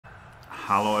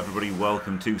Hello everybody,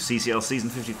 welcome to CCL Season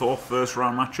 54, first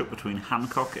round matchup between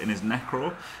Hankok and his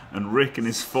Necro and Rick and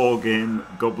his 4-game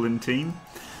Goblin team.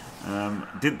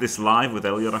 Did this live with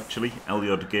Elyod actually.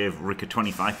 Elyod gave Rick a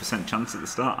 25% chance at the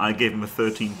start. I gave him a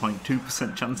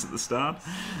 13.2% chance at the start.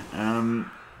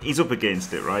 He's up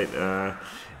against it, right?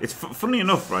 It's funny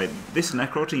enough, right? This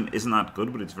Necro team isn't that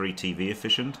good, but it's very TV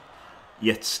efficient.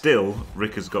 Yet still,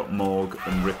 Rick has got Morg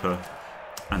and Ripper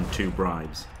and 2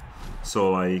 bribes.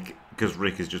 So like, because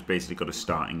Rick has just basically got a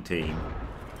starting team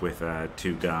with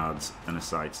 2 guards and a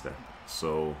sidestep.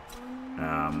 So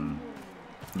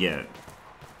yeah.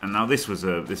 And now this was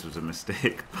a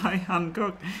mistake by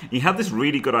Hankok. He had this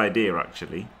really good idea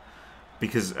actually,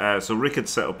 because so Rick had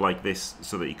set up like this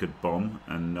so that he could bomb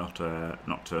and not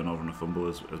turn over and a fumble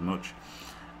as much.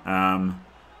 Hankok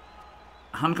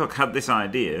had this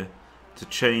idea to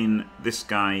chain this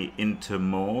guy into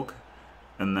Morg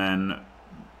and then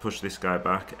push this guy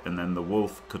back, and then the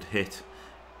wolf could hit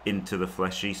into the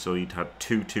fleshy, so you'd had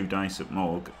 2 dice at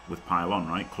Morg with pile on,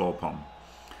 right? Claw pom.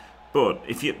 But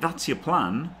if that's your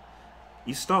plan,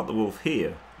 you start the wolf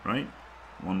here, right?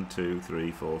 1, 2, 3,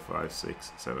 4, 5,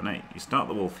 6, 7, 8. You start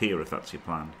the wolf here if that's your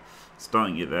plan.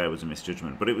 Starting it there was a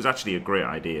misjudgment, but it was actually a great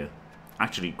idea.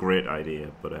 Actually, great idea,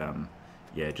 but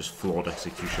yeah, just flawed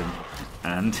execution.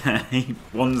 And he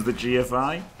wons the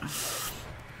GFI.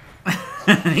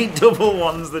 He double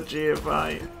ones the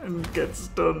GFI and gets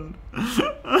stunned.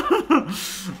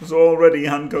 So already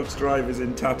Hankok's drive is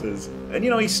in tatters. And you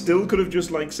know, he still could have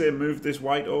just like say moved this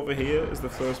white over here as the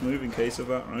first move in case of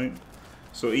that, right?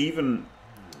 So even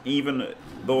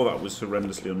though that was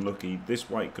horrendously unlucky, this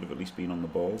white could have at least been on the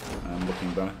ball,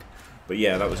 looking back. But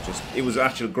yeah, that was just, it was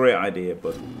actually a great idea,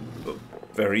 but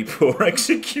very poor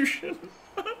execution.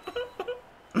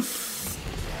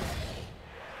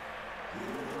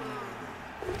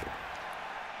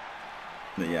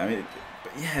 Yeah, I mean,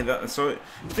 yeah. So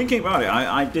thinking about it,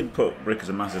 I did put Rick as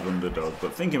a massive underdog,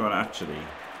 but thinking about it, actually,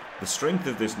 the strength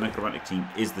of this Necromantic team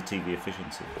is the TV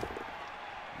efficiency.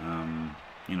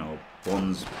 You know,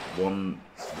 one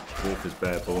wolf is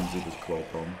bare bones, he does claw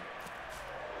pom.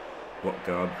 Block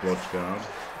guard, blodge guard,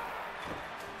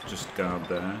 just guard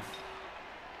there.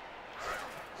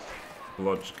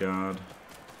 Blodge guard,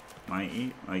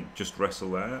 mighty, like just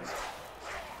wrestle there.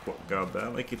 Block guard there,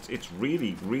 like it's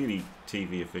really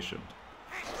TV efficient.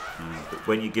 But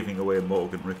when you're giving away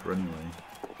Morg and Ripper anyway,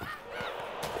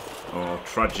 or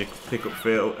tragic pickup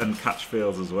fail and catch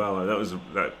fails as well.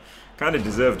 That kind of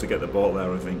deserved to get the ball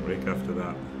there, I think, Rick. After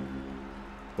that,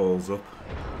 balls up.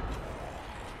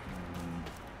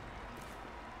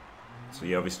 So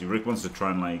yeah, obviously Rick wants to try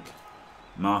and like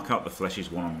mark out the fleshies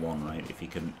one-on-one, right? If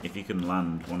he can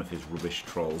land one of his rubbish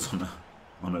trolls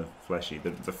on a fleshy.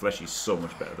 The fleshy's so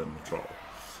much better than the troll.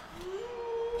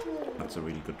 That's a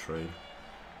really good trade.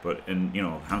 But, and you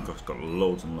know, Hankok's got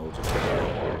loads and loads of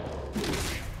trade.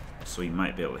 So he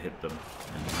might be able to hit them.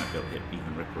 And he might be able to hit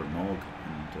even Ripper and Morg.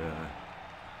 And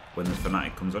when the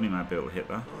Fanatic comes on, he might be able to hit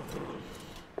that.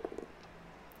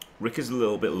 Rick is a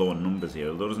little bit low on numbers here.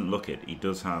 Although doesn't look it, he's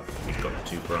got the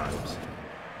 2 bribes.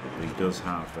 But he does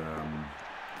have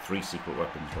 3 secret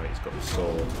weapons, right? He's got the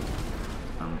sword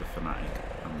and the Fanatic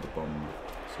and the bomb,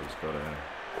 so he's got a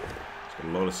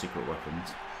lot of secret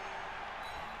weapons.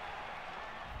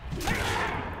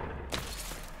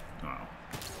 Wow.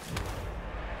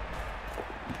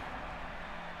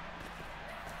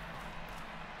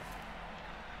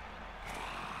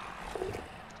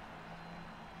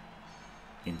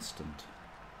 Instant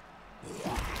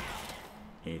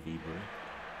AV break.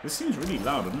 This seems really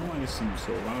loud. I don't know why this seems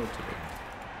so loud today.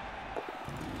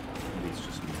 Maybe it's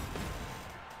just me.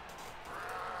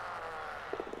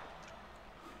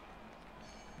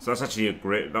 So that was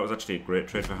actually a great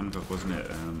trade for Hankok, wasn't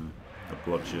it? A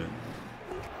blodger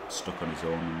stuck on his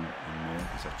own and Morg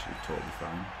is actually totally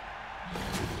fine.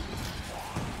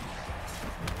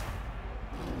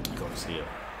 Obviously,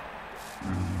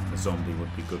 a zombie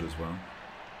would be good as well.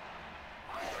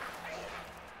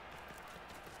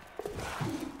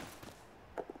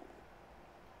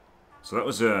 So that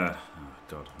was a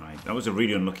that was a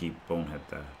really unlucky bonehead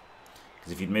there,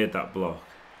 because if you'd made that block,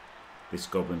 this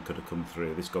goblin could have come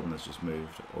through. This goblin that's just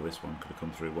moved, or this one could have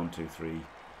come through. 1, 2, 3,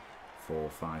 4,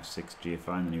 5, 6 GFI,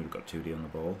 and then he would have got 2D on the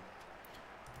ball.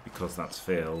 Because that's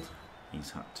failed,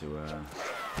 he's had to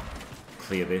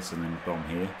clear this and then bomb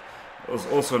here.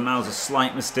 Also, now's a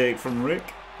slight mistake from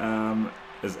Rick,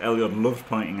 as Elyod loved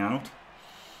pointing out.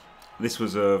 This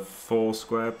was a 4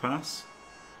 square pass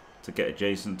to get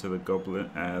adjacent to the goblin,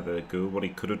 the ghoul. What he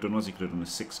could have done was he could have done a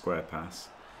 6 square pass,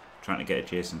 trying to get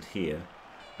adjacent here.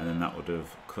 And then that would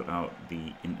have cut out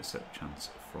the intercept chance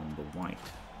from the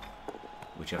white.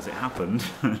 which, as it happened,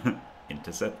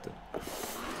 intercepted.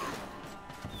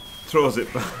 Throws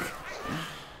it back,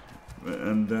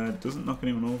 and doesn't knock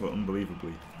anyone over,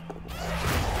 unbelievably.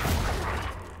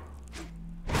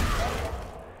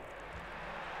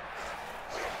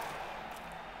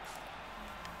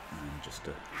 And just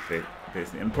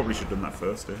basically, and probably should have done that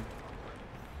first, eh? I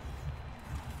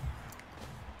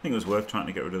think it was worth trying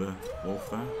to get rid of the wolf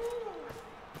there.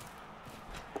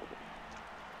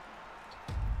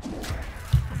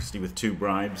 Obviously with 2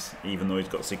 bribes, even though he's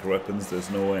got secret weapons, there's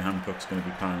no way Hankok's going to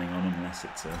be piling on unless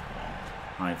it's a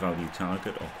high value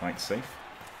target or quite safe.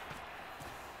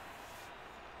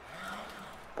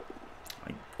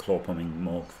 Like claw pumming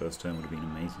Morg first turn would have been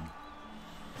amazing.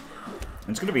 And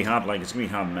it's going to be hard, like it's going to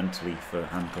be hard mentally for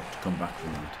Hankok to come back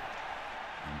from that.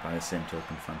 And by the same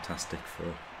token, fantastic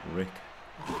for Rick,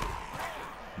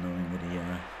 knowing that he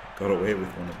got away with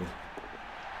one of it.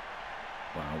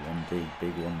 Wow, 1D,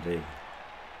 big 1D.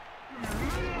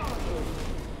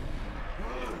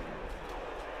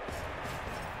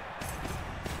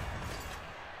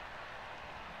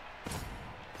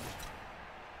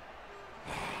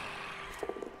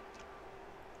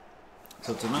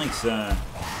 So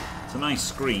it's a nice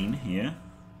screen here,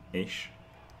 ish,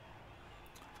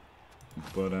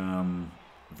 but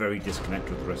very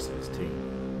disconnected with the rest of his team.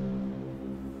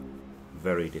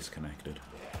 Very disconnected.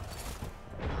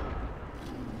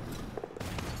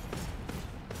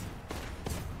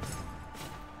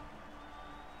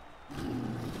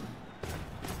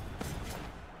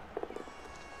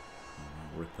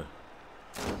 Ripper.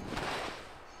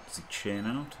 Does he chain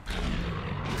out?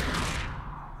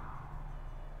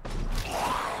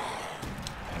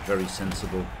 A very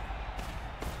sensible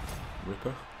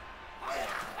Ripper.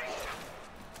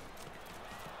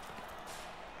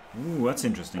 Ooh, that's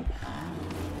interesting.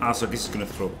 Ah, so this is going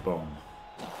to throw the bomb.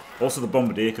 Also, the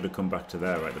Bombardier could have come back to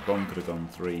there, right? The bomb could have gone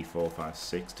 3, 4, 5,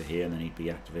 6 to here, and then he'd be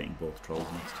activating both trolls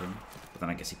next turn. But then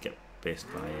I guess he'd get based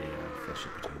by a fleshy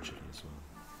potentially as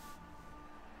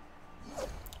well.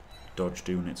 Dodge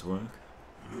doing its work.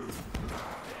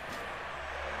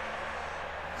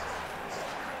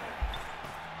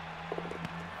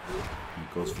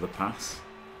 He goes for the pass.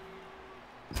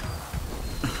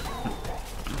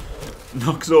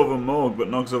 Knocks over Morg, but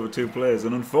knocks over 2 players.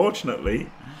 And unfortunately,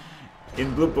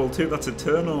 in Blood Bowl 2, that's a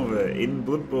turnover. In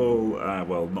Blood Bowl,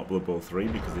 well, not Blood Bowl 3,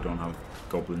 because they don't have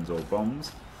goblins or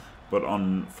bombs. But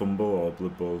on Fumble or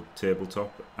Blood Bowl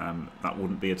tabletop, that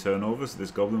wouldn't be a turnover. So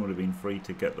this goblin would have been free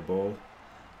to get the ball.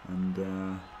 And, you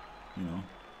know,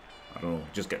 I don't know,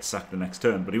 just get sacked the next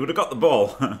turn. But he would have got the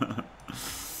ball.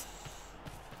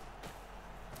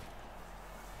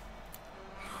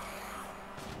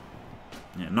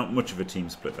 Yeah, not much of a team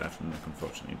split there from Nick,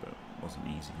 unfortunately, but it wasn't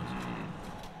easy, was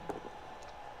it?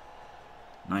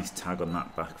 Nice tag on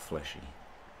that back fleshy.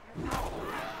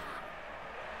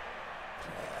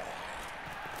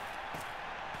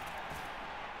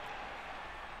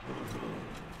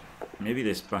 Maybe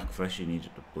this back fleshy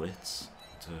needed a blitz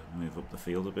to move up the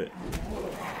field a bit.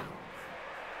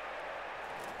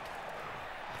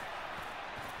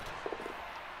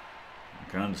 I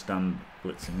can understand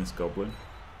blitzing this goblin.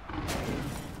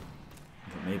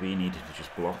 But maybe he needed to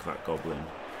just block that goblin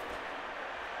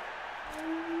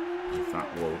with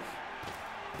that wolf.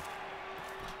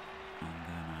 And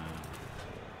then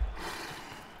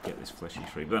get this fleshy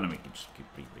free. But then we can just keep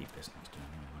repeat this next turn.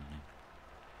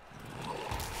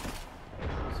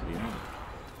 So yeah.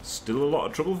 Still a lot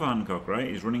of trouble for Hankok, right?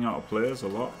 He's running out of players a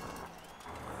lot.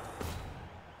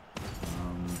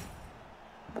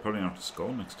 Probably gonna have to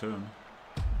score next turn.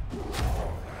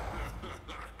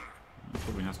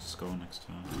 Probably has to score next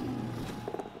turn.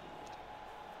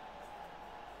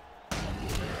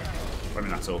 I mean,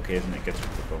 that's okay, isn't it? Gets rid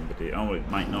of the Bombardier. Oh, it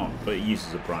might not, but it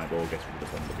uses a bribe or gets rid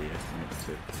of the Bombardier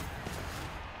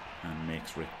and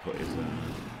makes Rick put his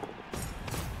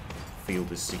field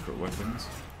his secret weapons.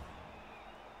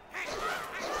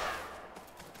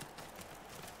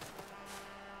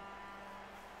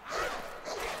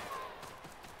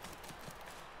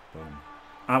 Bomb.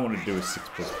 I want to do a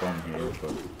 6+ bomb here,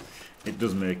 but it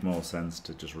does make more sense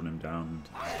to just run him down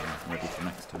and ready for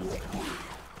next turn.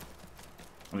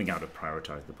 I think I would have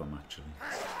prioritised the bomb actually,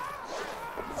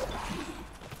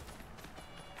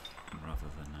 rather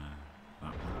than that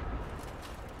one.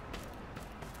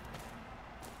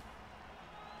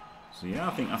 So yeah,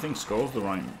 I think score's the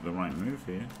right move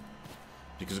here,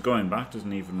 because going back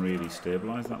doesn't even really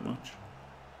stabilise that much.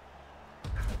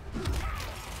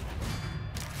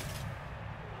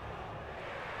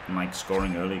 And like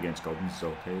scoring early against goblins is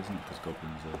okay, isn't it? Because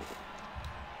goblins are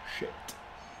shit.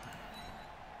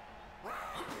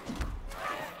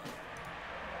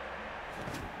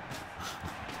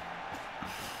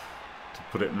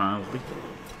 put it mildly.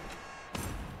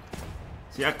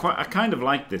 See, I kind of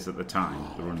liked this at the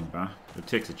time, the running back. It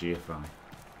takes a GFI.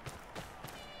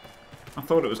 I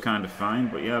thought it was kind of fine,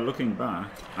 but yeah, looking back,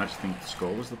 I just think the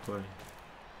score was the play.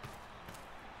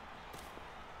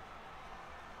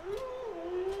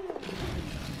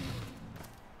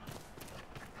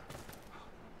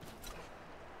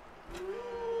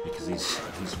 Because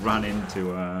he's run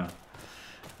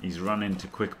into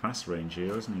quick pass range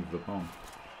here, hasn't he, with the bomb?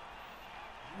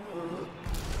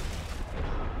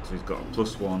 So he's got a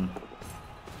 +1,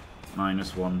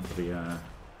 -1 for the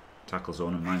tackle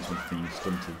zone, and -1 for being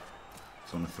stunted.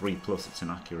 So on a 3+, it's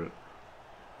inaccurate,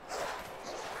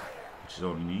 which is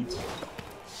all he needs.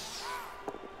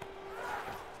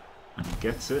 And he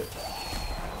gets it.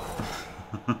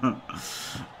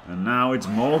 And now it's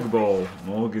Morg ball.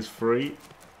 Morg is free.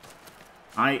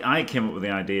 I came up with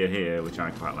the idea here, which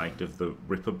I quite liked, of the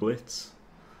Ripper Blitz,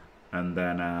 and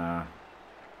then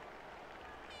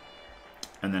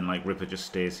like Ripper just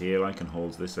stays here, like, and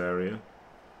holds this area.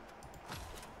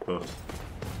 But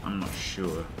I'm not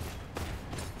sure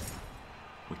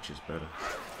which is better,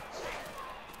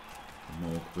 the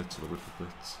Morg Blitz or the Ripper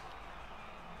Blitz.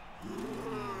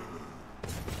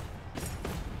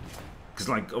 Because,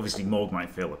 like, obviously Morg might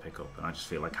fail a pickup, and I just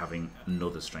feel like having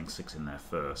another strength 6 in there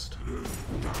first. And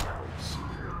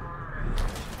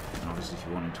obviously if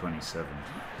you're 1 in 27,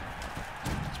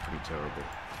 it's pretty terrible.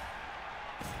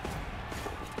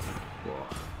 Whoa.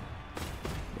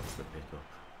 What's the pickup?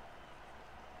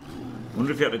 I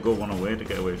wonder if you had to go one away to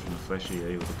get away from the fleshy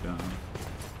A with the guard.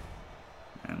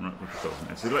 And Ripper got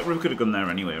there. So, like, Ripper could have gone there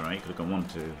anyway, right? Could have gone 1,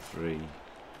 2, 3.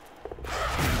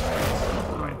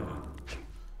 Not right there.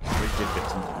 Rick did get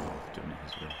something off doing it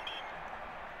his way.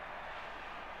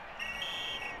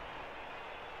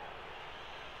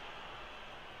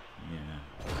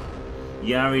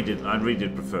 Yeah, I really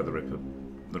did prefer the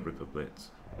Ripper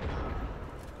Blitz.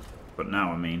 But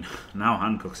now, I mean, now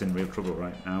Hankok's in real trouble,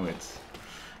 right? Now it's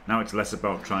less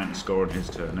about trying to score on his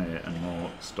turn 8 and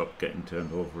more stop getting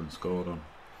turned over and scored on.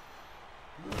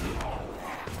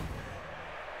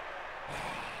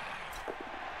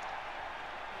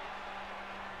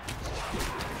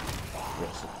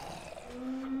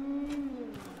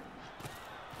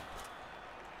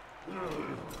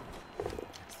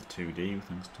 It's the 2D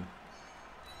thanks to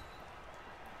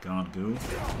Guard Ghoul.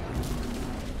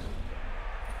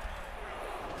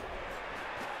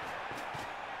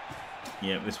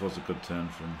 Yeah, this was a good turn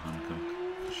from Hankok,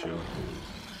 for sure.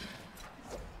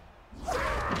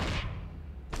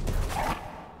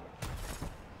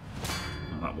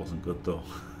 Well, that wasn't good though.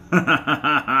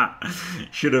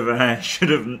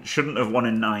 Shouldn't have 1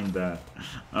 in 9 there.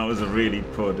 That was a really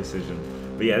poor decision.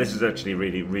 But yeah, this is actually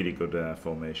really good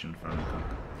formation for Hankok.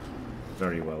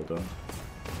 Very well done.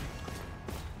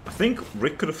 I think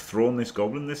Rick could have thrown this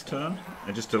Goblin this turn,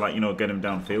 just to, like, you know, get him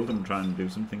downfield and try and do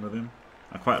something with him.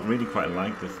 I really quite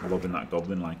like this, lobbing that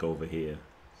Goblin, like, over here.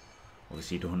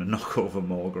 Obviously you don't want to knock over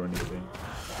Morg or anything.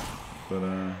 But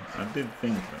I did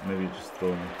think that maybe just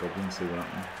throwing the Goblin, see what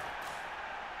happened.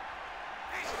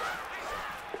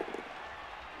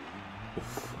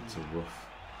 Oof,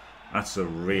 that's a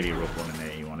really rough 1 in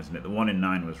 81, isn't it? The 1 in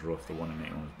 9 was rough, the 1 in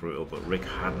 81 was brutal, but Rick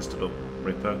hadn't stood up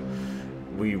Ripper.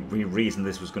 We reasoned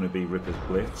this was going to be Ripper's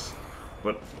Blitz,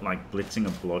 but, like, blitzing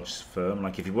a blodge firm,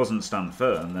 like, if he wasn't stand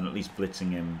firm, then at least blitzing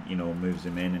him, you know, moves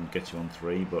him in and gets you on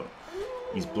 3, but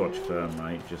he's blodge firm,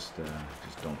 right? Just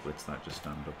don't blitz that, just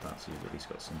stand up that, so you've at least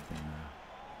got something there.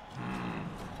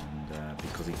 And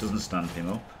because he doesn't stand him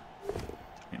up,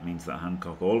 it means that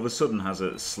Hankok all of a sudden has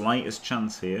a slightest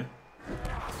chance here.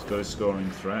 He's got a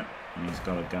scoring threat, and he's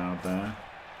got a guard there.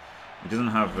 He doesn't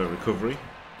have a recovery,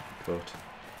 but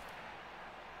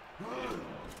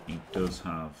he does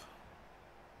have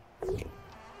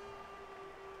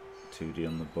 2D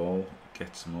on the ball.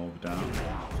 Gets Morg down.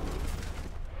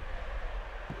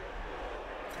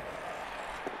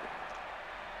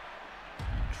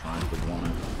 Tries the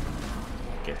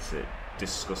 1, gets it.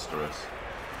 Disgusterous.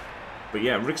 But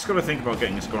yeah, Rick's got to think about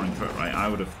getting a scoring threat, right? I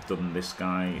would have done this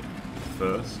guy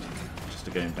first, just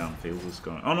to get him downfield with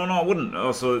scoring. Oh, no, I wouldn't.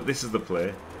 Oh, so this is the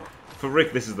play. For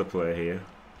Rick, this is the play here.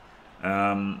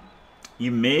 You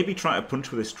maybe try to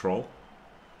punch with this troll.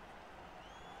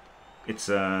 It's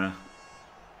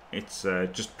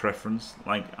just preference.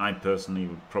 Like, I personally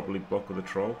would probably block with a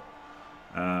troll.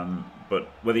 But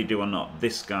whether you do or not,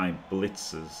 this guy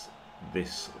blitzes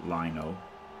this lino.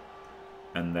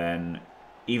 And then,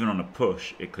 even on a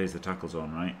push, it clears the tackle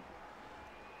zone, right?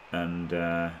 And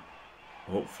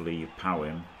hopefully you pow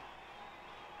him.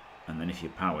 And then if you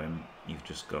pow him, you've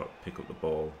just got pick up the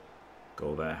ball,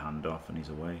 go there, hand off, and he's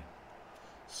away.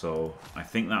 So I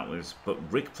think that was... But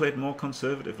Rick played more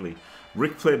conservatively.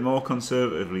 Rick played more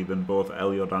conservatively than both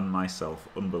Elliot and myself,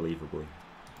 unbelievably.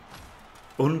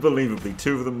 Unbelievably,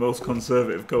 two of the most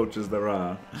conservative coaches there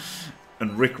are.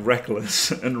 And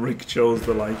RickWreckless, and Rick chose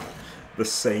the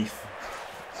safe,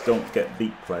 don't get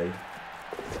beat play.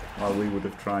 While we would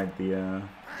have tried the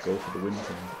go for the win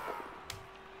thing.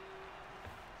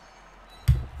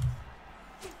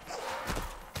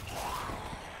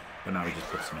 But now he just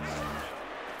puts someone in range.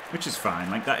 Which is fine,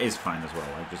 like that is fine as well,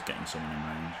 like just getting someone in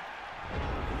range.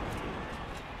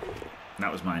 And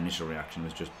that was my initial reaction,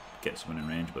 was just get someone in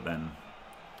range, but then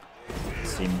it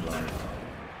seemed like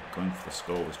going for the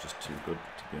score was just too good,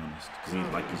 to be honest.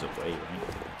 Because he's away, right?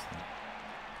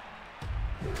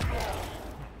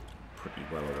 Pretty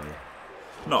well away.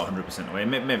 Not 100% away,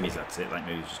 maybe that's it, like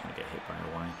maybe he's just going to get hit by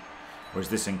a wide. Whereas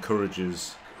this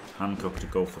encourages Hankok to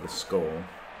go for the score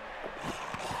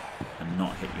and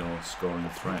not hit your scoring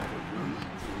threat.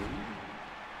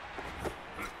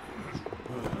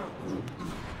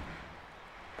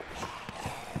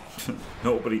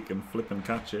 Nobody can flip and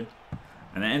catch it.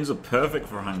 And it ends up perfect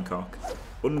for Hankok.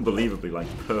 Unbelievably, like,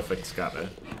 perfect scatter.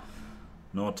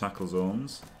 No tackle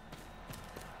zones.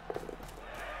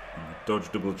 And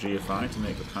dodge double GFI to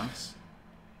make the pass.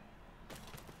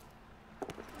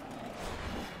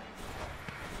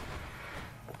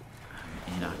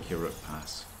 An inaccurate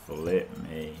pass. Flip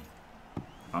me.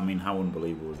 I mean, how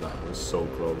unbelievable was that? It was so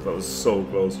close. That was so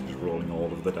close to just rolling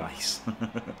all of the dice.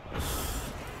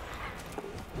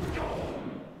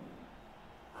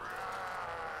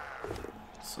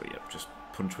 So, yeah, just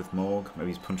punch with Morg.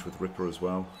 Maybe he's punch with Ripper as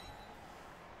well.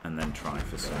 And then try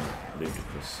for some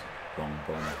ludicrous long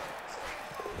bomb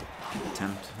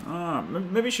attempt. Ah,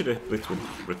 maybe you should have blitzed with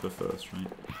Ripper first, right?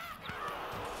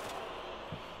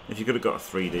 If you could have got a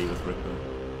 3D with Ripper.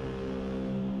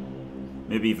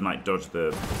 Maybe even like dodge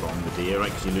the Bombardier, right?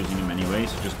 Because you're losing him anyway,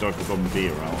 so just dodge the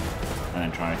Bombardier out and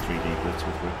then try a 3D blitz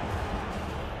with Ripper.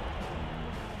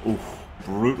 Oof,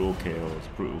 brutal chaos,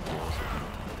 brutal chaos.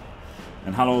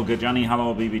 And hello Gajani,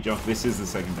 hello BB Jock, this is the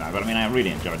second time, but I mean I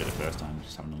really enjoyed it the first time,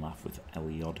 just having a laugh with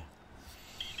Eliod.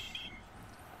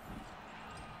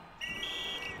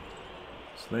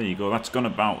 So there you go, that's gone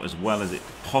about as well as it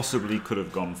possibly could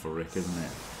have gone for Rick, isn't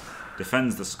it?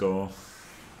 Defends the score.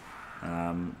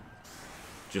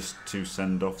 Just 2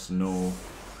 send-offs, no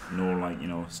like, you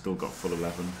know, still got full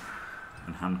 11.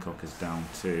 And Hankok is down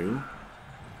to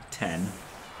 10.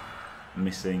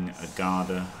 Missing a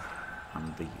Garda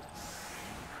and the,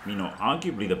 you know,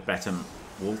 arguably the better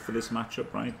wolf for this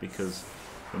matchup, right? Because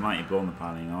the Mighty Blow and the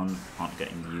Piling On aren't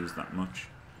getting used that much.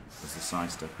 Because the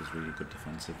sidestep is really good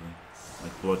defensively.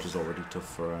 Like, Bludge is already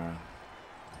tough for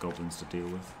Goblins to deal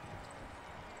with.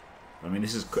 I mean,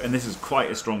 this is quite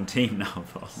a strong team now,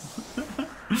 though.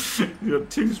 You've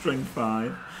got 2 strength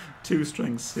 5, 2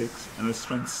 strength 6, and a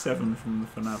strength 7 from the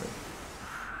Fanatic.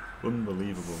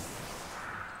 Unbelievable.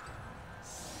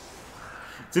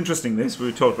 It's interesting this,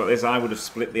 we talked about this, I would have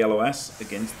split the LOS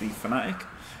against the Fanatic,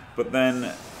 but then,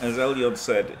 as Eliod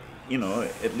said, you know,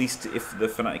 at least if the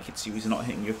Fanatic hits you, he's not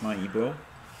hitting you with Mighty Blow,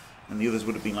 and the others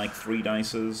would have been like 3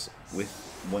 dices with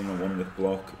one with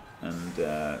block, and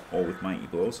or with Mighty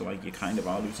Blow, so like you kind of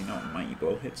are losing out on Mighty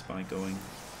Blow hits by going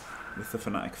with the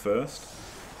Fanatic first.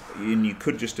 And you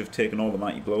could just have taken all the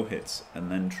Mighty Blow hits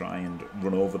and then try and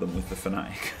run over them with the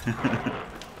Fanatic.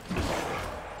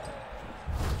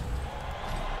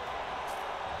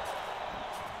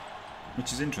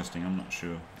 Which is interesting, I'm not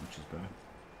sure which is better.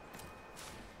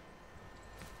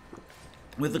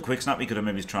 With the quick snap, you could have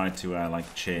maybe tried to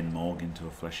like chain Morg into a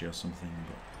fleshy or something,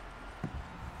 but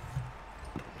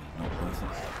not worth it.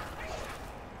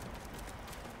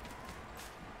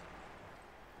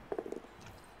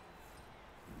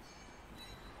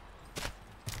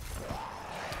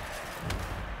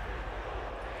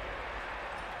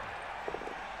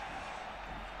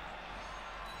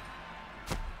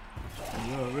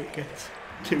 Oh, Rick gets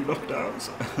 2 knockdowns.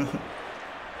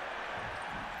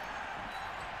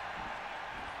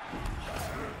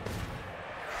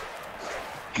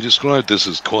 You described this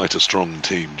as quite a strong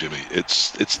team, Jimmy.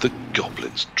 It's the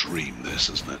Goblin's dream, this,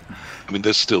 isn't it? I mean,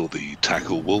 there's still the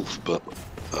Tackle Wolf, but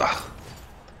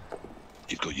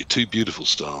you've got your 2 beautiful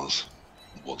stars.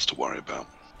 What's to worry about?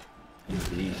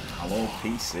 Indeed. Hello,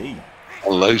 PC.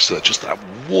 Hello, sir. Just that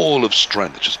wall of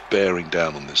strength just bearing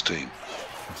down on this team.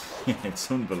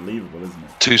 It's unbelievable, isn't it?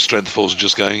 2 strength 4s are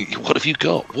just going, what have you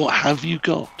got? What have you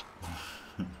got?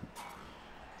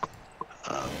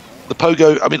 The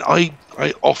Pogo, I mean,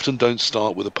 I often don't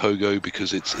start with a Pogo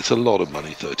because it's a lot of money,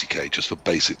 30k, just for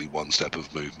basically 1 step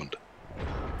of movement.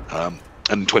 And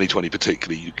And in 2020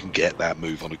 particularly, you can get that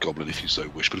move on a Goblin if you so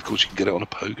wish, but of course you can get it on a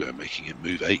Pogo, making it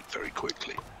move 8 very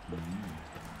quickly.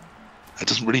 It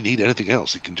doesn't really need anything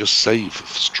else, it can just save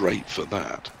straight for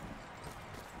that.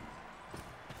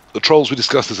 The trolls, we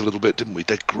discussed this a little bit, didn't we?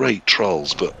 They're great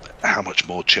trolls, but how much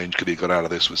more change could he have got out of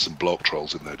this with some block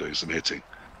trolls in there doing some hitting,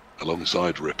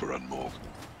 alongside Ripper and Morg?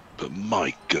 But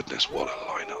my goodness, what a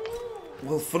lineup.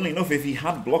 Well, funnily enough, if he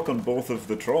had block on both of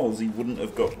the trolls, he wouldn't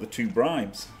have got the 2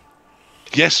 bribes.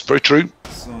 Yes, very true.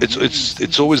 So,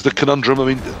 it's always the conundrum. I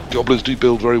mean, Goblins do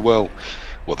build very well.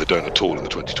 Well, they don't at all in the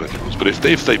 2020 rules, but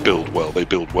if they build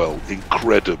well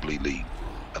incredibly lean,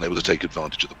 and able to take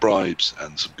advantage of the bribes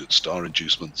and some good star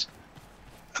inducements,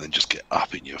 and then just get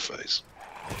up in your face.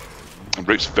 And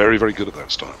Rick's very, very good at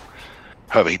that style.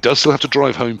 However, he does still have to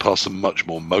drive home past some much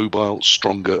more mobile,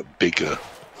 stronger, bigger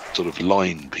sort of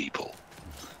line people.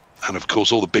 And of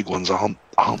course, all the big ones aren't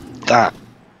that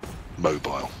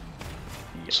mobile.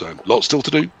 Yep. So, lots still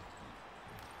to do.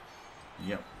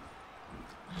 Yep.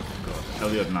 God,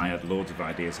 Elliot and I had loads of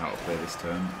ideas how to play this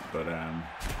turn, but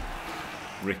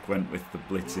Rick went with the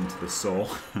blitz into the saw.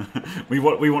 we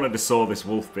wanted to saw this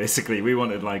wolf basically. We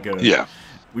wanted like a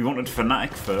We wanted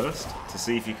Fanatic first to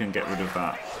see if you can get rid of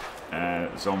that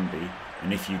zombie,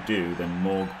 and if you do, then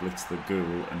Morg blitz the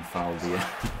ghoul and foul the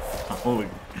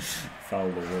foul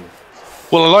the wolf.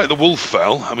 Well, I like the wolf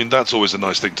foul. I mean, that's always a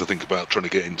nice thing to think about trying to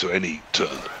get into any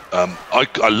turn.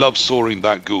 I love sawing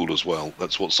that ghoul as well.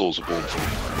 That's what saws are born for.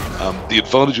 The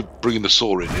advantage of bringing the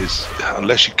saw in is,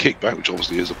 unless you kick back, which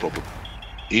obviously is a problem,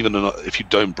 even if you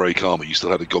don't break armor, you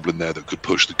still had a goblin there that could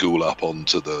push the ghoul up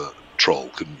onto the troll,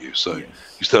 couldn't you? So yes,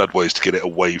 you still had ways to get it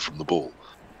away from the ball.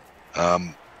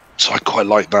 So I quite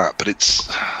like that, but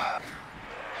it's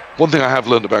one thing I have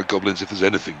learned about goblins, if there's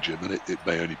anything, Jim, and it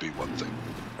may only be one thing,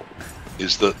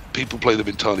 is that people play them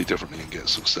entirely differently and get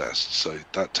success. So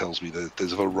that tells me that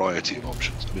there's a variety of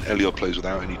options. I mean, Eliod plays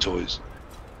without any toys.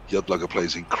 Yudlugger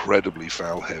plays incredibly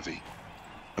foul heavy.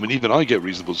 I mean, even I get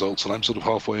reasonable results, and I'm sort of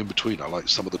halfway in between. I like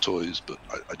some of the toys, but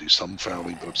I do some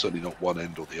fouling, but I'm certainly not one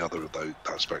end or the other of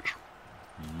that spectrum.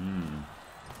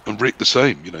 And Rick the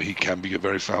same. You know, he can be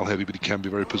very foul heavy, but he can be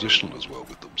very positional as well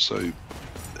with them. So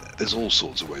there's all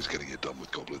sorts of ways of getting it done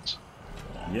with goblins.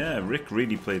 Yeah, Rick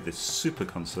really played this super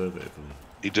conservatively.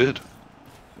 He did.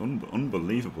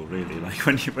 Unbelievable, really. Like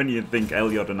when you think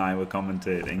Eliod and I were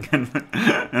commentating,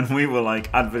 and we were like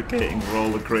advocating for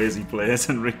all the crazy plays,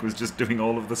 and Rick was just doing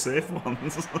all of the safe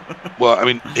ones. Well, I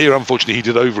mean, here unfortunately he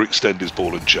did overextend his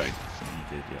ball and chain.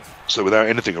 He did, yeah. So without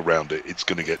anything around it, it's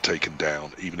going to get taken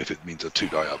down, even if it means a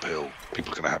 2-die uphill.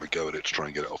 People are going to have a go at it to try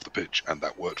and get it off the pitch, and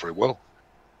that worked very well.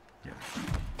 Yeah.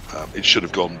 It should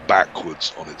have gone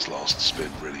backwards on its last spin,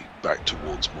 really, back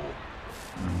towards more.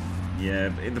 Yeah,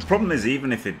 but the problem is,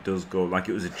 even if it does go, like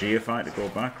it was a geofight to go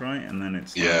back, right? And then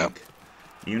it's like,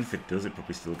 even if it does, it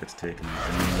probably still gets taken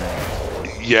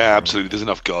out. Yeah, absolutely. There's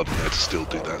enough guard in there to still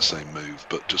do that same move,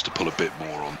 but just to pull a bit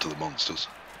more onto the monsters.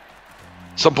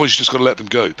 At some point, you just got to let them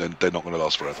go. Then they're not going to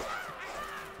last forever.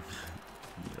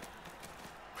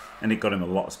 And it got him a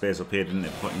lot of space up here, didn't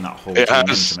it? Putting that whole team in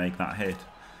to make that hit.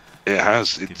 It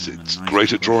has. It's nice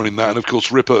great at drawing in that, and of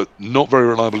course Ripper not very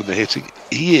reliable in the hitting.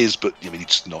 He is, but I mean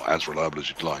it's not as reliable as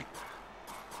you'd like.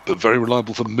 But very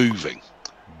reliable for moving.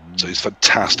 So he's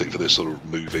fantastic for this sort of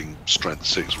moving strength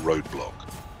 6 roadblock.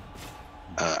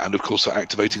 And of course for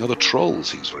activating other trolls,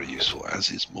 he's very useful,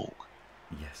 as is Morg.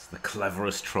 Yes, the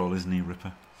cleverest troll, isn't he,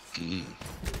 Ripper?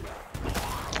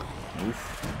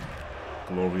 Oof.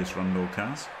 Glorious rondo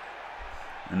cars.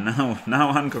 And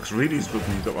now Hankok's really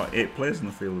struggling. He's got like 8 players in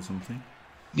the field or something.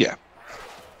 Yeah.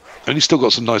 And he's still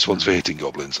got some nice ones for hitting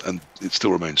goblins, and it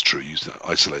still remains true. You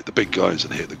isolate the big guys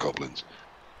and hit the goblins.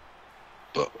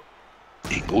 But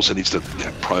he also needs to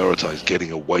prioritise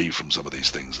getting away from some of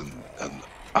these things and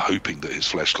hoping that his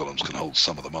flesh columns can hold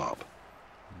some of them up.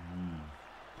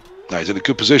 Now he's in a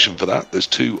good position for that. There's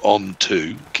 2 on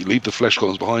 2. You leave the flesh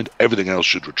columns behind, everything else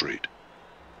should retreat.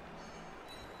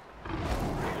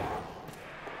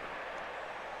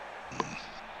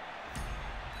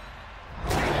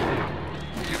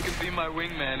 My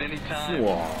wingman anytime.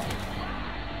 Wow.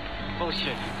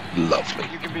 Bullshit. Lovely.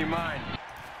 You can be mine.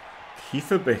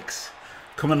 Keithabix,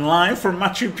 coming live from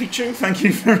Machu Picchu. Thank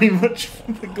you very much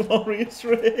for the glorious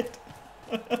raid.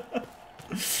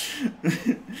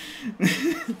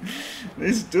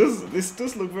 This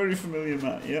does look very familiar,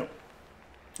 Matt.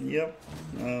 Yep.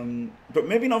 But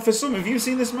maybe not for some. Have you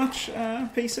seen this match,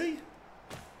 PC?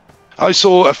 I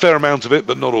saw a fair amount of it,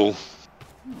 but not all.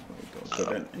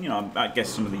 But, you know, I guess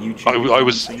some of the YouTube. I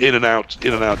was in and out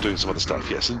doing some other stuff.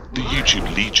 Yes, and the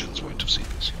YouTube legions won't have seen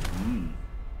this.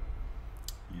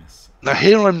 Yes. Now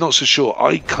here I'm not so sure.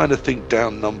 I kind of think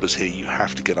down numbers here, you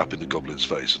have to get up in the Goblin's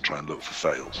face and try and look for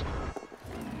fails.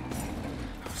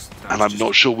 And I'm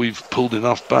not sure we've pulled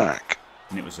enough back.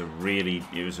 And it was a really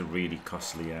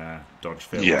costly dodge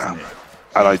fail, Yeah. wasn't it?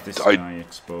 And This guy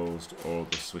exposed or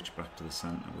the switch back to the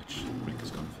centre, which Rick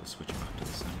has gone for the switch back to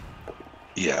the centre.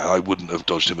 Yeah, I wouldn't have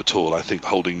dodged him at all. I think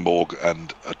holding Morg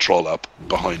and a troll up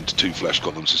behind 2 flesh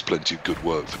columns is plenty of good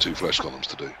work for 2 flesh columns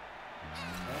to do.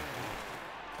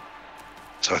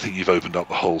 So I think you've opened up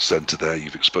the whole centre there.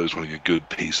 You've exposed one of your good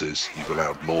pieces. You've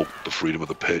allowed Morg the freedom of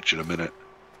the pitch in a minute.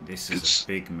 This is a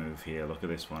big move here. Look at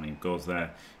this one. He goes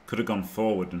there. Could have gone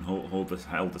forward and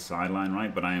held the sideline,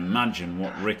 right? But I imagine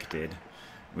what Rick did,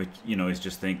 which, you know, is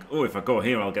just think, oh, if I go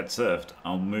here, I'll get surfed.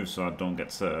 I'll move so I don't get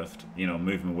surfed. You know,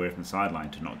 move him away from the sideline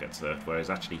to not get surfed. Whereas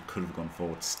actually he could have gone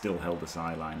forward, still held the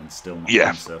sideline and still not been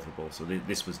surfable. So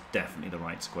this was definitely the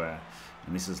right square.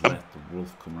 And this has let the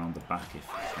wolf come around the back if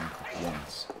Hankok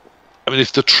wants. I mean,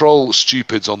 if the troll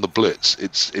stupids on the blitz,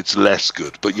 it's less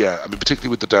good. But yeah, I mean, particularly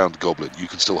with the downed goblin, you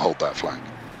can still hold that flank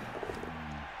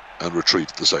and retreat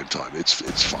at the same time.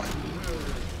 It's fine.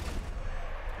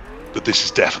 But this is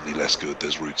definitely less good.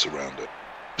 There's roots around it,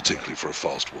 particularly for a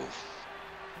fast wolf.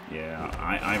 Yeah,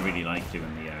 I really like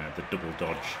doing the double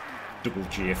dodge, double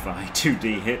GFI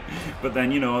 2D hit. But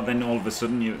then, you know, then all of a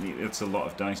sudden it's a lot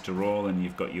of dice to roll, and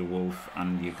you've got your wolf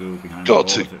and your ghoul behind. Got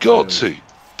to.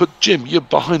 But Jim, you're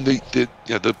behind you're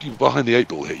behind the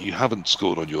 8-ball here. You haven't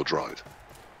scored on your drive.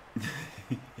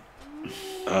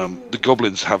 The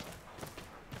goblins have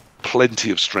plenty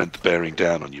of strength bearing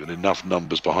down on you and enough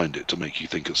numbers behind it to make you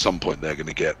think at some point they're going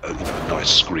to get a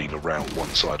nice screen around one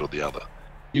side or the other.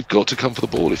 You've got to come for the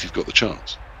ball if you've got the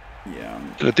chance. Yeah.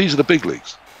 You know, these are the big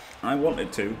leagues. I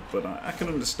wanted to, but I can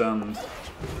understand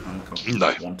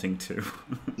Hankok wanting to.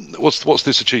 What's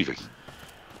this achieving?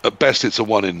 At best, it's a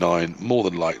 1 in 9. More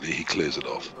than likely, he clears it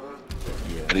off.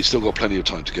 Yeah. And he's still got plenty of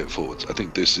time to get forwards. I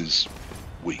think this is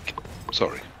weak.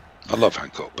 Sorry. I love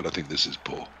Hankok, but I think this is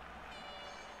poor.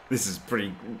 This is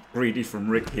pretty greedy from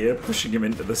Rick here, pushing him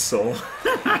into the saw.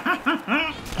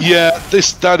 Yeah,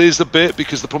 that is a bit,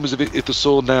 because the problem is if the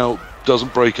saw now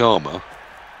doesn't break armour,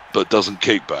 but doesn't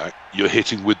kick back, you're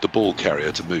hitting with the ball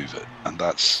carrier to move it, and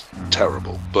that's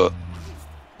terrible. But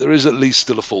there is at least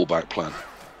still a fallback plan.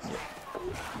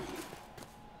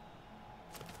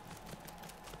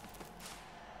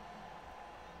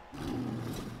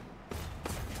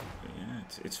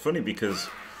 It's funny because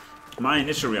my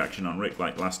initial reaction on Rick,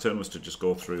 like last turn, was to just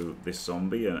go through this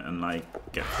zombie and like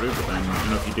get through. But then, you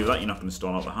know, if you do that, you're not going to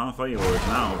stall out the half, are you? Whereas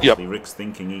now, obviously, Rick's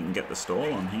thinking he can get the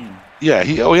stall on here. Yeah,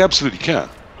 he absolutely can.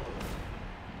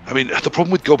 I mean, the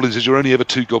problem with goblins is you're only ever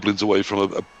 2 goblins away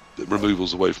from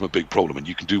removals away from a big problem, and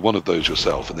you can do one of those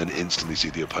yourself and then instantly see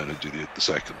the opponent do the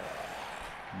second.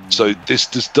 So this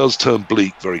does turn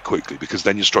bleak very quickly, because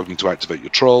then you're struggling to activate your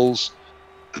trolls.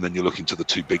 And then you're looking to the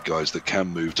 2 big guys that can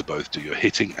move to both do your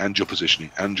hitting and your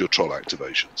positioning and your troll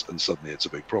activations, and suddenly it's a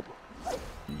big problem. Yeah.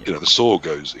 You know, the saw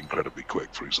goes incredibly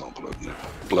quick, for example. You know,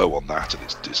 blow on that and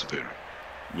it's disappearing.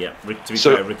 Yeah, to be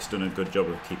fair, Rick's done a good job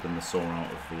of keeping the saw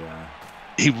out of the...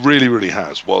 He really, really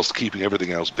has. Whilst keeping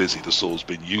everything else busy, the saw's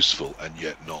been useful and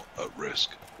yet not at risk.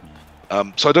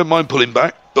 So I don't mind pulling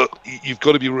back, but you've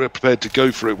got to be prepared to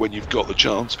go for it when you've got the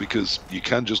chance, because you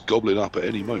can just goblin up at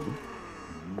any moment.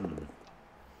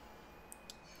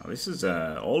 Oh, this is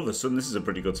all of a sudden this is a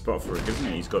pretty good spot for Rick, isn't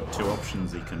it? He's got 2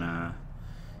 options. He can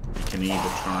either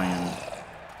try and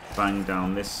bang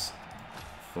down this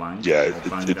flank, or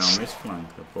bang down this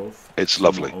flank. They're both. It's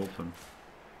lovely. Open.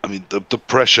 I mean, the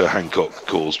pressure Hankok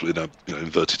caused, in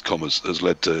inverted commas, has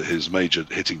led to his major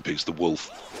hitting piece, the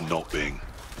wolf, not being,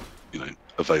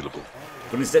 available.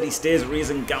 But instead, he stays where he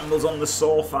is and gambles on the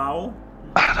saw foul.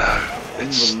 I know.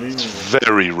 It's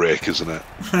very Rick, isn't it?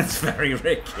 That's very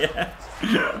Rick, yeah.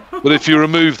 But if you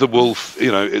remove the wolf,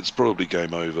 it's probably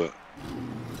game over.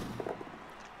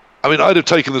 I mean, I'd have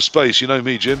taken the space, you know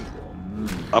me, Jim.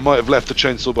 I might have left the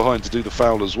chainsaw behind to do the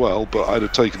foul as well, but I'd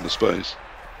have taken the space.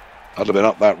 I'd have been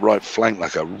up that right flank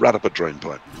like a rat up a drain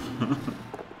pipe. Yeah.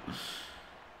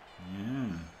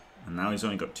 And now he's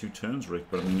only got 2 turns, Rick,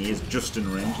 but I mean, he is just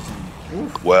in range, isn't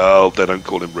he? Well, they don't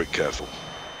call him Rick Careful.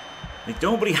 They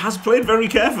don't, but he has played very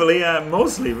carefully,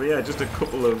 mostly. But yeah, just a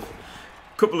couple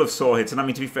of saw hits, and I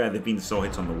mean, to be fair, they've been saw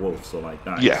hits on the wolf, so like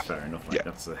that is fair enough. Like,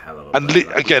 that's a hell of a. And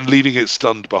again, leaving it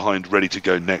stunned behind, ready to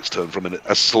go next turn from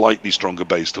a slightly stronger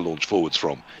base to launch forwards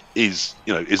from is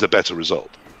a better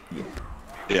result. Yeah.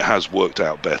 It has worked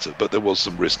out better, but there was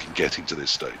some risk in getting to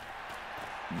this state.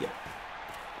 Yeah.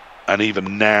 And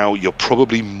even now, you're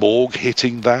probably Morg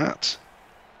hitting that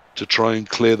to try and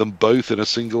clear them both in a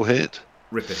single hit.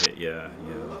 Rip a hit, yeah.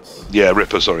 That's Yeah,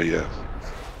 Ripper, sorry, yeah.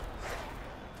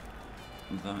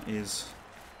 that is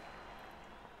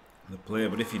the player.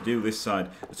 But if you do this side,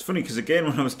 it's funny because again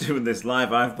when I was doing this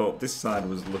live, I thought this side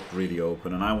looked really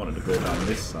open, and I wanted to go down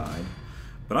this side.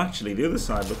 But actually, the other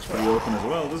side looks pretty open as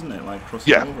well, doesn't it? Like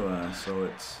crossing over there, so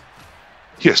it's.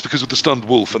 Yes, because with the stunned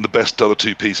wolf and the best other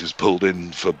two pieces pulled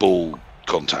in for ball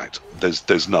contact,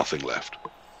 there's nothing left.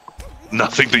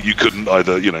 Nothing that you couldn't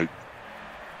either, you know,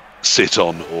 sit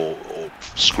on or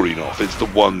screen off. It's the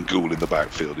one ghoul in the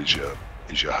backfield is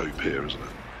your hope here, isn't it?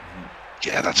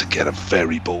 Yeah, that's again a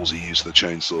very ballsy use of the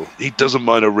chainsaw. He doesn't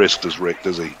mind a risk, does Rick,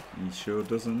 does he? He sure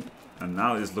doesn't. And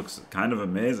now this looks kind of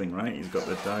amazing, right? He's got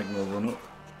the diagonal run up.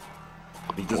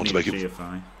 He doesn't need a GFI.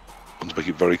 I want to make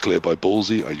it very clear by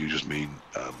ballsy, I do just mean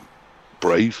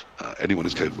brave. Anyone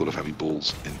is capable of having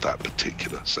balls in that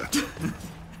particular set.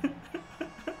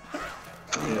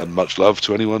 And much love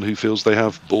to anyone who feels they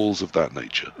have balls of that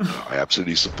nature. I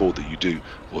absolutely support that you do,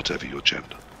 whatever your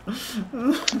gender.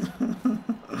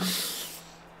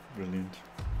 Brilliant.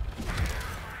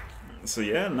 So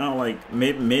yeah, now like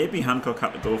maybe Hankok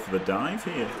had to go for the dive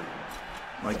here.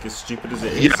 Like as stupid as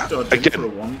it is, dodging again, for a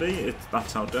 1D,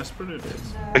 that's how desperate it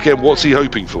is. Again, what's he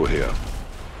hoping for here?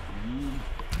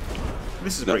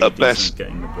 This is pretty decent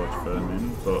getting the dodge firm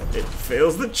in, but it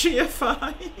fails the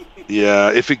GFI.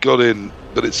 Yeah, if it got in,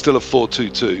 but it's still a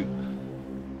 4-2-2.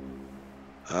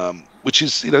 Which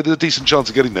is, you know, there's a decent chance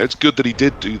of getting there. It's good that he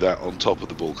did do that on top of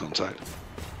the ball contact.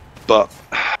 But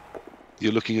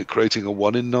you're looking at creating a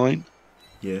 1 in 9.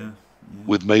 Yeah.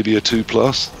 With maybe a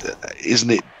 2+. Isn't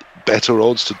it better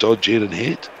odds to dodge in and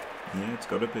hit? Yeah, it's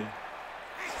got to be.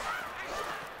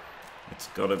 It's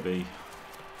got to be.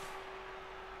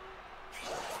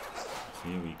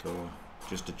 Here we go.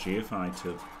 Just a GFI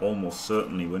to almost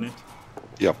certainly win it.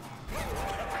 Yep.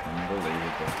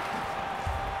 Unbelievable.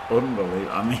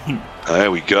 Unbelievable. I mean...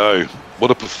 There we go. What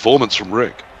a performance from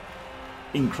Rick.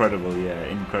 Incredible, yeah,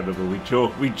 incredible. We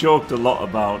joked a lot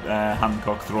about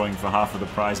Hankok throwing for half of the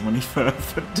prize money for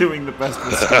doing the best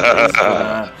with skills,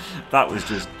 but that was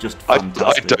just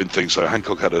fantastic. I don't think so.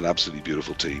 Hankok had an absolutely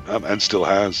beautiful team, and still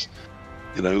has.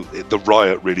 You know, the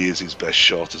Riot really is his best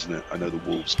shot, isn't it? I know the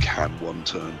Wolves can one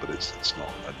turn, but it's not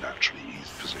a naturally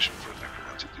easy position for a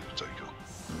Necromantic team to take on.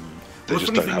 Well, the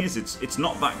funny thing is, it's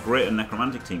not that great a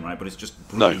Necromantic team, right? But it's just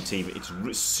brilliant TV.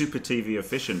 It's super TV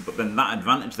efficient. But then that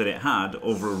advantage that it had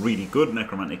over a really good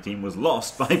Necromantic team was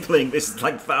lost by playing this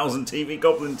like 1000 TV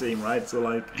Goblin team, right? So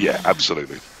like, yeah,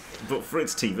 absolutely. But for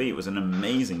its TV, it was an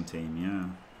amazing team.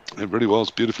 Yeah, it really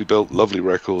was beautifully built, lovely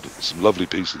record, some lovely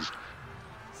pieces.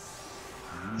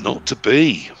 Not to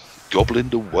be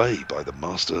goblined away by the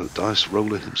master dice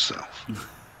roller himself.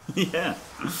 Yeah.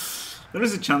 There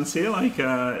is a chance here, like,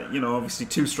 you know, obviously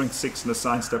 2 strength 6 and a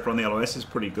sidestepper on the LOS is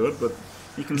pretty good, but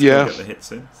you can still get the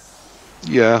hits in.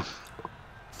 Yeah.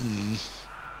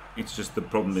 It's just the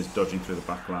problem is dodging through the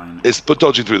back line. But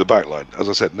dodging through the back line. As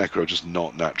I said, Necro just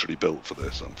not naturally built for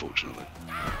this, unfortunately.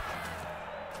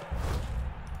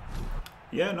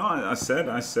 Yeah, no, I said,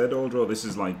 Aldro, this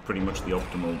is like pretty much the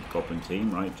optimal Goblin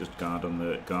team, right? Just guard on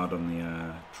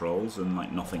the trolls, and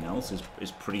like nothing else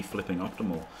is pretty flipping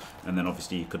optimal. And then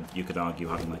obviously you could argue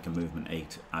having like a movement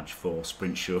 8, edge 4,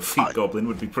 sprint sure feet Goblin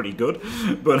would be pretty good,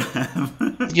 but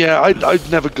yeah, I'd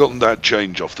never gotten that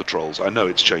change off the trolls. I know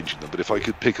it's changing them, but if I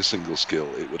could pick a single skill,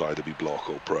 it would either be block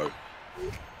or pro.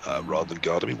 Rather than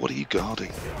guard. I mean, what are you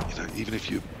guarding? You know, even if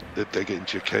they get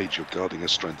into your cage, you're guarding a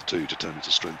strength 2 to turn into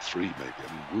strength 3, maybe.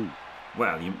 I mean, woo.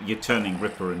 Well, you're turning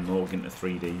Ripper and Morg into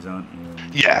 3Ds, aren't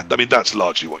you? Yeah, I mean, that's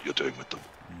largely what you're doing with them.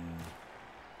 Yeah.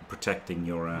 Protecting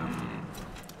your,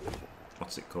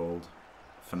 what's it called?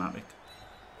 Fanatic.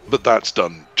 But that's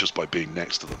done just by being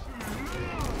next to them.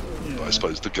 Yeah. But I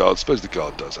suppose the guard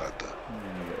does add that.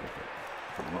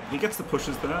 Yeah, he gets the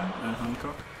pushes there,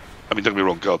 Hankok. I mean, don't get me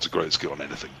wrong, guard's a great skill on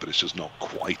anything, but it's just not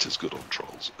quite as good on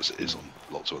trolls as it is on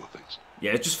lots of other things.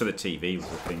 Yeah, it's just for the TV was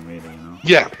the thing, really, you know.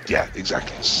 Yeah,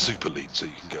 exactly. It's super lean, so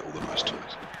you can get all the nice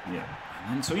toys. Yeah,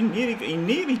 and so he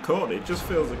nearly caught it. It just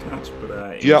fails the catch, but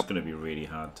it's going to be really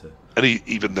hard to. And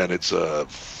even then, it's a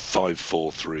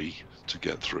 5-4-3 to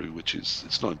get through, which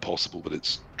it's not impossible, but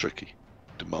it's tricky,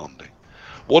 demanding.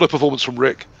 What a performance from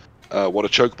Rick! What a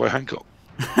choke by Hankok!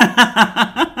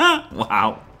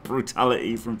 Wow.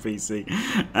 Brutality from PC.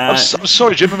 I'm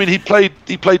sorry, Jim. I mean, he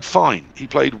played fine. He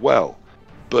played well,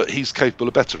 but he's capable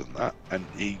of better than that, and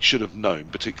he should have known,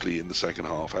 particularly in the second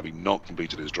half, having not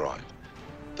completed his drive,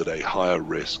 that a higher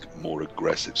risk, more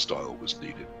aggressive style was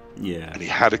needed. Yeah. And he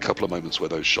had a couple of moments where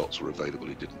those shots were available.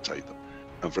 He didn't take them.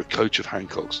 And for a coach of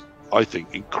Hankok's, I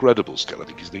think incredible skill. I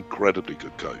think he's an incredibly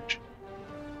good coach.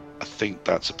 I think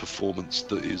that's a performance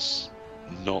that is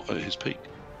not at his peak.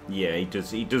 Yeah, he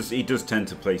does tend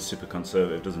to play super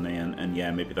conservative, doesn't he? And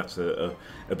yeah, maybe that's a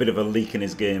bit of a leak in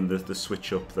his game, the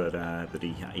switch up that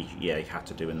he had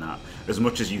to do in that. As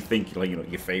much as you think, like, you know,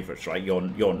 your favourites, right? You're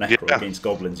Necro against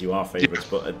Goblins, you are favourites,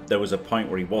 but there was a point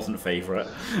where he wasn't favourite.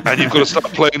 And you've got to start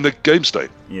playing the game state.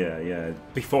 Yeah.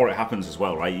 Before it happens as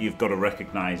well, right? You've got to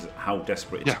recognise how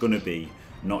desperate it's going to be,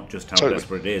 not just how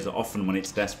desperate it is. Often when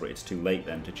it's desperate, it's too late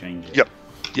then to change it. Yep.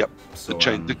 So,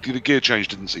 the gear change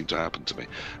didn't seem to happen to me.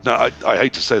 Now, I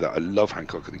hate to say that. I love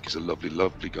Hankok. I think he's a lovely,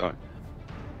 lovely guy.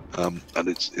 And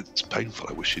it's painful.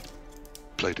 I wish he'd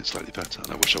played it slightly better,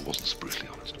 and I wish I wasn't so brutally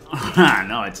honest.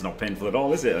 No, it's not painful at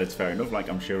all, is it? It's fair enough. Like,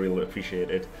 I'm sure he'll appreciate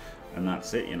it, and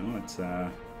that's it. You know,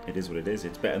 it is what it is.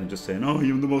 It's better than just saying, "Oh,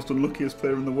 you're the most unluckiest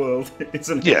player in the world,"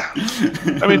 isn't it? Yeah.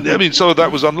 I mean, so that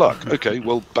was unluck. Okay,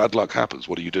 well, bad luck happens.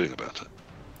 What are you doing about it?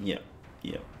 Yeah.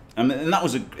 And that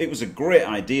was a great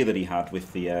idea that he had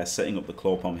with the setting up the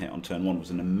claw palm hit on turn 1. Was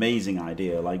an amazing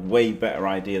idea, like way better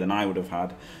idea than I would have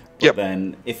had. But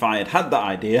then if I had had that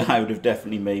idea, I would have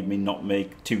definitely made me not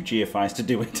make 2 GFIs to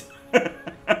do it.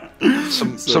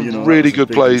 Some really good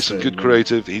plays, some good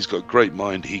creative. He's got a great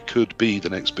mind. He could be the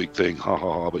next big thing. Ha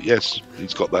ha ha! But yes,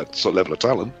 he's got that sort of level of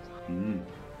talent.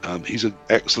 He's an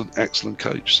excellent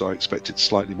coach. So I expected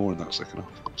slightly more in that second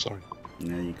half. Sorry.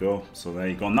 There you go. So there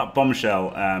you go. On that bombshell,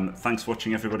 thanks for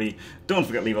watching, everybody. Don't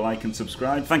forget to leave a like and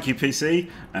subscribe. Thank you, PC,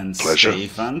 and Pleasure. stay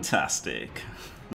fantastic.